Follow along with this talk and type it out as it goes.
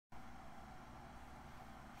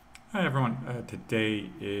Hi everyone. Today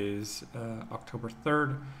is October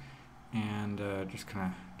 3rd, and just kind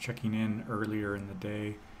of checking in earlier in the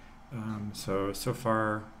day. So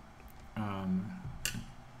far, um,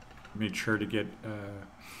 made sure to get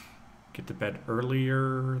to bed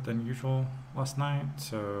earlier than usual last night.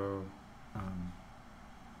 Um,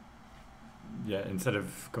 yeah, instead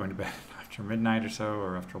of going to bed after midnight or so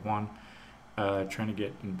or after 1, trying to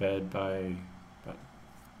get in bed by about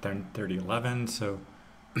 10:30, 11. So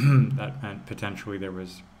that meant potentially there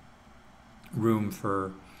was room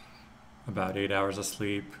for about 8 hours of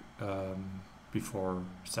sleep before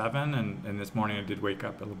 7, and this morning I did wake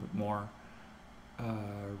up a little bit more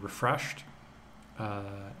refreshed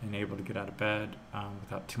and able to get out of bed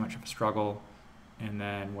without too much of a struggle, and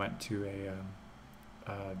then went to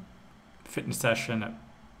a fitness session at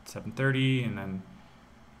 7:30, and then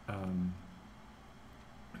um,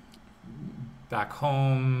 back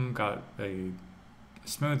home, got a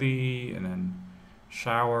smoothie, and then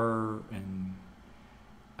shower, and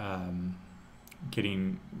um,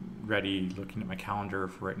 getting ready, looking at my calendar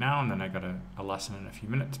for right now, and then I got a lesson in a few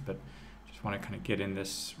minutes, but just want to kind of get in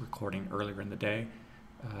this recording earlier in the day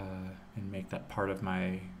and make that part of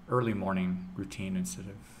my early morning routine instead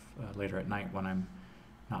of later at night when I'm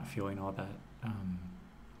not feeling all that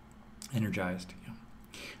energized. Yeah.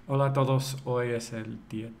 Hola a todos, hoy es el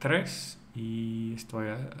día 3 y estoy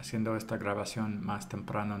haciendo esta grabación más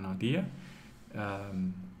temprano en el día.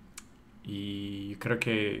 Um, y creo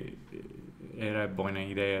que era buena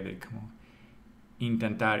idea de como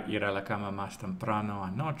intentar ir a la cama más temprano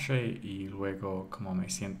anoche y luego como me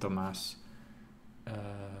siento más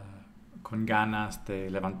con ganas de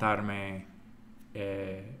levantarme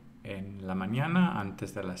en la mañana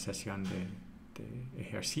antes de la sesión de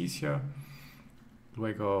ejercicio.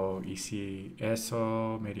 Luego hice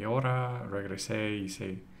eso media hora, regresé,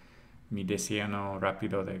 hice mi desayuno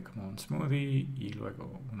rápido de como un smoothie y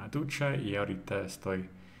luego una ducha, y ahorita estoy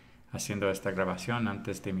haciendo esta grabación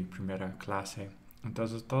antes de mi primera clase.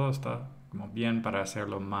 Entonces todo está como bien para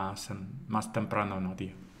hacerlo más temprano en el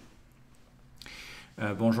día.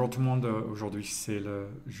 Bonjour tout le monde, aujourd'hui c'est le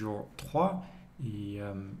jour 3 et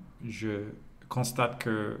je constate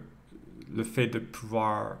que le fait de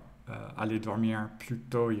pouvoir aller dormir plus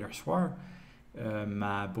tôt hier soir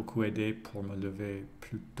m'a beaucoup aidé pour me lever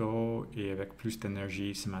plus tôt et avec plus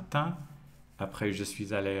d'énergie ce matin. Après, je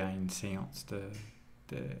suis allé à une séance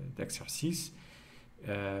d'exercice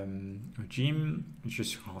au gym. Je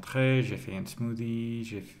suis rentré, j'ai fait un smoothie,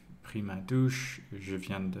 j'ai pris ma douche. Je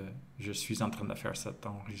suis en train de faire cet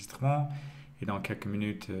enregistrement et dans quelques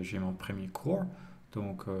minutes, j'ai mon premier cours.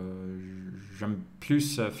 Donc, j'aime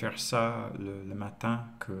plus faire ça le matin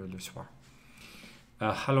que le soir.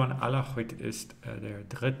 Hallo an alle, heute ist der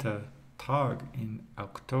 3. Tag in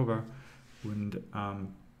Oktober und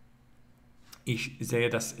ich sehe,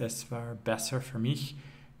 dass es war besser für mich,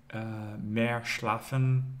 mehr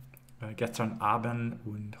schlafen gestern Abend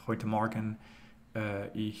und heute Morgen.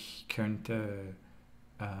 Ich könnte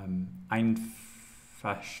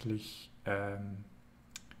einfachlich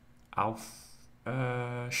aufstehen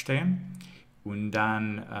und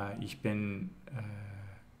dann ich bin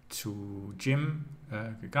zu Gym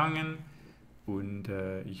gegangen und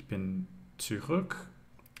ich bin zurück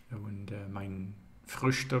und mein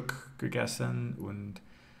Frühstück gegessen und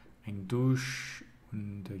ein Dusch,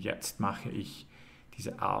 und jetzt mache ich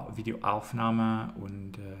diese Videoaufnahme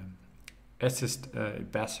und es ist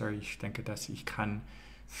besser. Ich denke, dass ich kann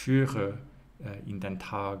führen in den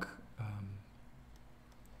Tag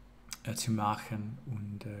zu machen,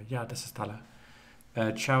 und ja, das ist alles.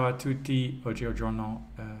 Ciao a tutti, oggi è il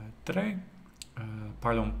giorno 3,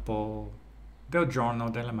 parlo un po' del giorno,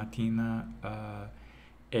 della mattina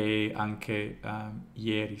e anche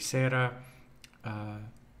ieri sera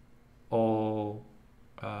ho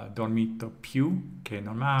dormito più che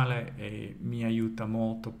normale e mi aiuta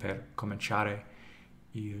molto per cominciare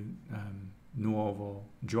il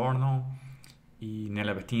nuovo giorno. E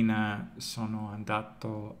nella mattina sono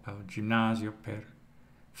andato al ginnasio per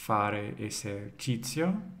fare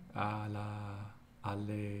esercizio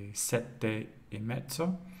alle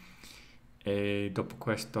 7:30 e dopo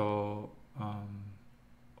questo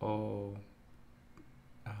ho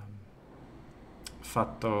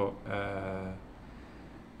fatto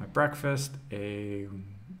my breakfast e un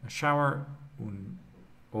shower.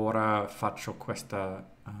 Ora faccio questa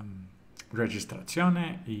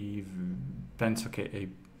registrazione e penso che è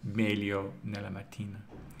meglio nella mattina.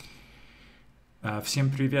 Всем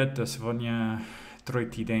привет! Сегодня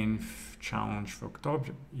третий день в challenge в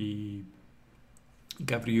октябре, и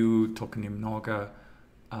говорю только немного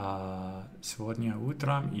сегодня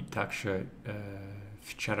утром и также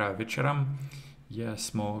вчера вечером я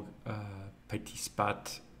смог пойти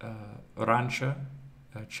спать раньше,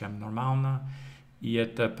 чем нормально, и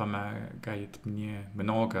это помогает мне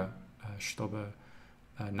много, чтобы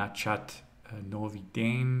начать новый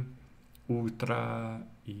день, утро,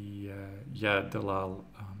 и я делал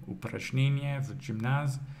упражнения в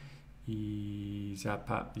гимназии, и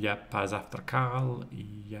я позавтракал, и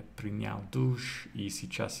я принял душ, и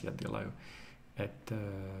сейчас я делаю эту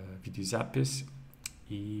видеозапись,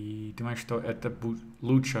 и думаю, что это будет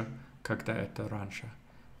лучше, когда это раньше.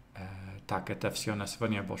 Так, это все на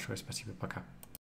сегодня. Большое спасибо. Пока.